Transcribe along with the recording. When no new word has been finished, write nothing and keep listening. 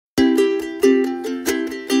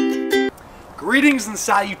Greetings and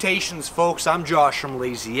salutations, folks. I'm Josh from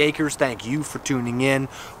Layzee Acres. Thank you for tuning in.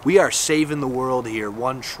 We are saving the world here,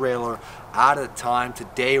 one trailer at a time.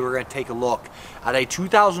 Today we're going to take a look at a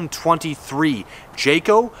 2023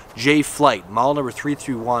 Jayco Jayflight, model number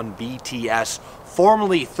 331 BTS,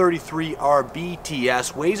 formerly 33R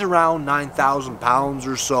BTS, weighs around 9,000 pounds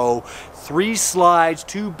or so. 3 slides,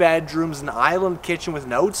 2 bedrooms, an island kitchen with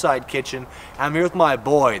an outside kitchen. I'm here with my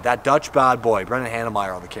boy, that Dutch bad boy, Brendan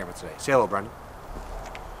Hannemeyer, on the camera today. Say hello, Brendan.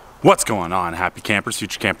 What's going on, happy campers,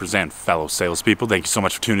 future campers, and fellow salespeople? Thank you so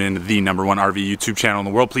much for tuning in to the #1 RV YouTube channel in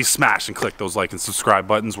the world. Please smash and click those like and subscribe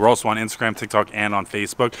buttons. We're also on Instagram, TikTok, and on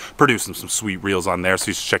Facebook, producing some sweet reels on there, so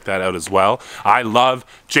you should check that out as well. I love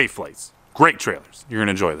Jayflights. Great trailers. You're going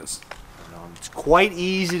to enjoy this. It's quite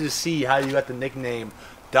easy to see how you got the nickname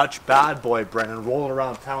Dutch Bad Boy, Brendan, rolling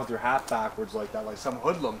around town with your hat backwards like that, like some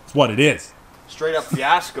hoodlum. It's what it is. Straight up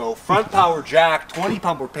Fiasco. Front power jack, 20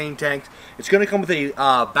 pumper paint tanks. It's going to come with a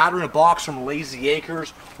battery in a box from Layzee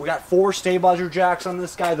Acres. We got 4 stabilizer jacks on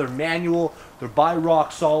this guy. They're manual. They're by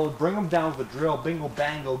rock solid. Bring them down with a drill. Bingo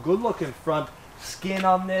bango. Good looking front skin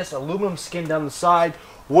on this. Aluminum skin down the side.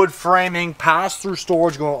 Wood framing. Pass-through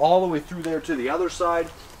storage going all the way through there to the other side.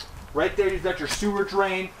 Right there you've got your sewer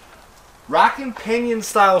drain. Rack and pinion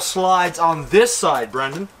style slides on this side,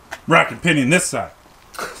 Brendan. Rack and pinion this side.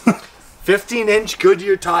 15-inch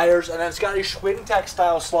Goodyear tires, and then it's got a Schwintek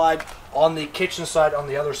style slide on the kitchen side on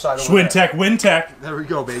the other side. Schwintek, Wintech. There we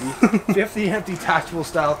go, baby. 50 empty tactical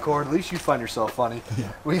style cord. At least you find yourself funny.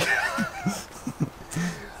 Yeah.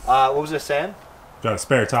 What was this saying? Got a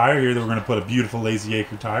spare tire here that we're going to put a beautiful Layzee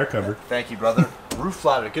Acre tire cover. Thank you, brother. Roof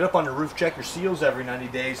ladder. Get up on your roof, check your seals every 90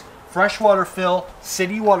 days. Freshwater fill,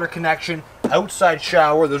 city water connection, outside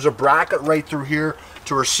shower. There's a bracket right through here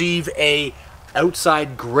to receive a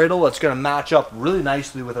outside griddle that's going to match up really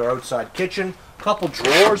nicely with our outside kitchen. Couple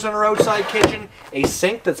drawers in our outside kitchen. A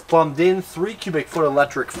sink that's plumbed in. 3 cubic foot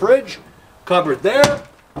electric fridge. Cupboard there.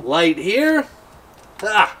 Light here.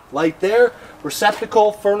 Light there.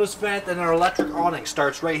 Receptacle, furnace vent, and our electric awning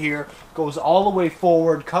starts right here. Goes all the way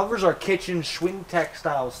forward. Covers our kitchen. Schwintek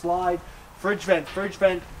style slide. Fridge vent.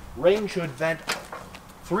 Range hood vent,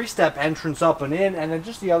 3-step entrance up and in, and then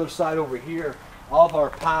just the other side over here of our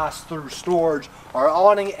pass-through storage. Our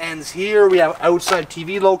awning ends here. We have outside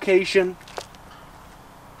TV location,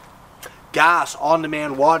 gas,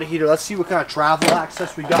 on-demand water heater. Let's see what kind of travel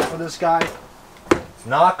access we got for this guy. It's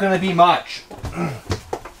not going to be much.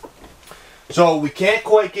 So we can't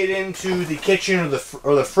quite get into the kitchen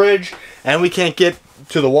or the fridge, and we can't get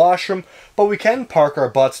to the washroom, but we can park our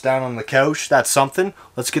butts down on the couch. That's something.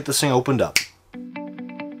 Let's get this thing opened up.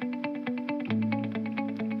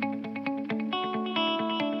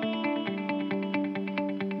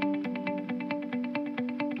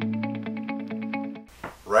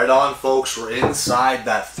 Right on, folks. We're inside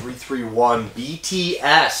that 331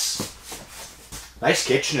 BTS. Nice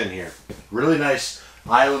kitchen in here. Really nice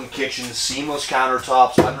island kitchen, seamless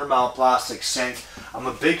countertops, undermount plastic sink. I'm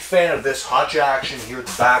a big fan of this hutch action here at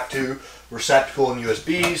the back too. Receptacle and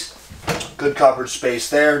USBs. Good cupboard space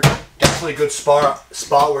there. Definitely a good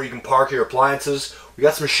spot where you can park your appliances. We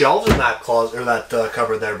got some shelves in that closet or that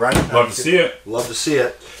cupboard there, Brendan. Love to see it. Love to see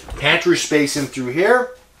it. Pantry space in through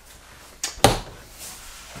here.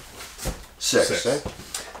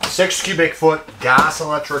 6 cubic foot gas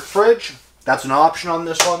electric fridge. That's an option on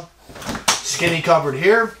this one. Skinny cupboard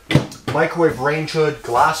here. Microwave range hood,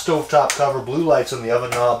 glass stovetop cover, blue lights on the oven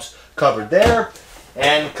knobs. Cupboard there,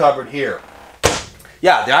 and cupboard here.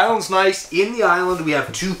 Yeah, the island's nice. In the island, we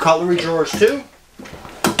have 2 cutlery drawers too.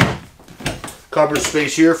 Cupboard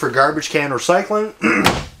space here for garbage can recycling.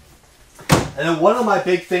 And then one of my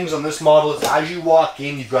big things on this model is as you walk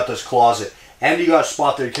in, you've got this closet. And you got a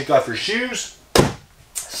spot there to kick off your shoes.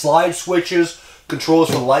 Slide switches, controls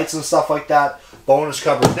for the lights and stuff like that. Bonus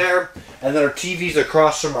cupboard there. And then our TV's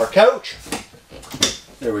across from our couch.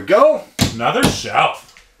 There we go. Another shelf.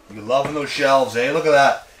 You're loving those shelves, eh? Look at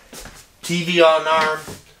that. TV on arm.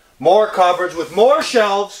 More cupboards with more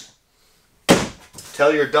shelves.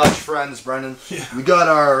 Tell your Dutch friends, Brendan. Yeah. We got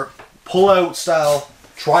our pull-out style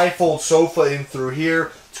tri-fold sofa in through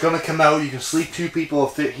here. It's going to come out. You can sleep 2 people will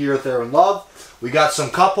fit here, there, and love. We got some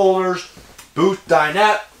cup holders. Booth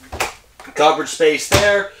dinette. Cupboard space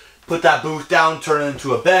there. Put that booth down, turn it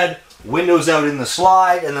into a bed. Windows out in the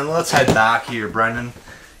slide. And then let's head back here, Brendan.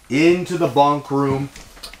 Into the bunk room.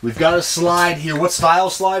 We've got a slide here. What style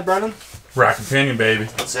slide, Brendan? Rack and pinion, baby.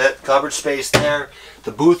 That's it. Cupboard space there.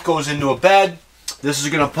 The booth goes into a bed. This is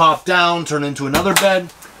going to pop down, turn into another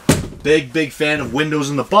bed. Big fan of windows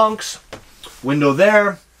in the bunks. Window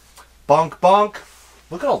there. Bunk.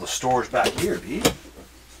 Look at all the storage back here, B.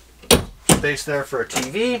 space there for a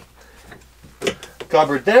TV.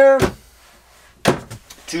 Cupboard there.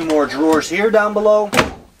 2 more drawers here down below.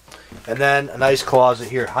 And then a nice closet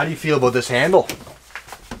here. How do you feel about this handle?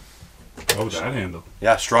 Oh, that handle.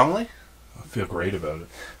 Yeah, strongly? I feel great about it.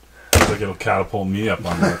 Looks like it'll catapult me up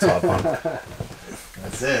on the top one.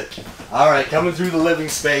 That's it. Alright, coming through the living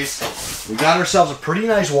space. We got ourselves a pretty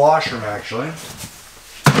nice washroom, actually.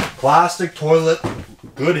 Plastic toilet,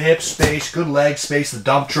 good hip space, good leg space. The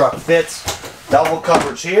dump truck fits. Double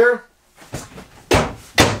cupboards here.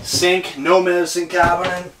 Sink, no medicine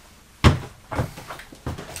cabinet.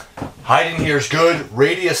 Height in here is good.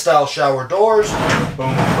 Radius style shower doors.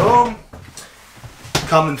 Boom, boom.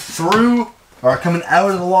 Coming through, or coming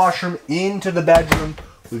out of the washroom into the bedroom,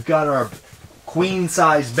 we've got our queen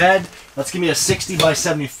size bed. Let's give me a 60 by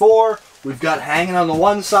 74. We've got hanging on the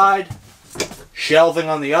one side, shelving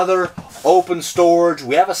on the other, open storage.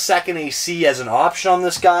 We have a second AC as an option on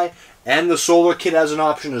this guy, and the solar kit as an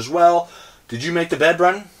option as well. Did you make the bed,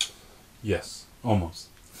 Brennan? Yes, almost.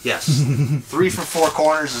 Yes. 3 for 4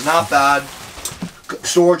 corners is not bad.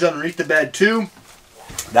 Storage underneath the bed too.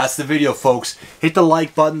 That's the video, folks. Hit the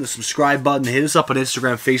like button, the subscribe button. Hit us up on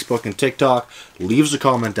Instagram, Facebook, and TikTok. Leave us a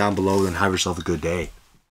comment down below, and have yourself a good day.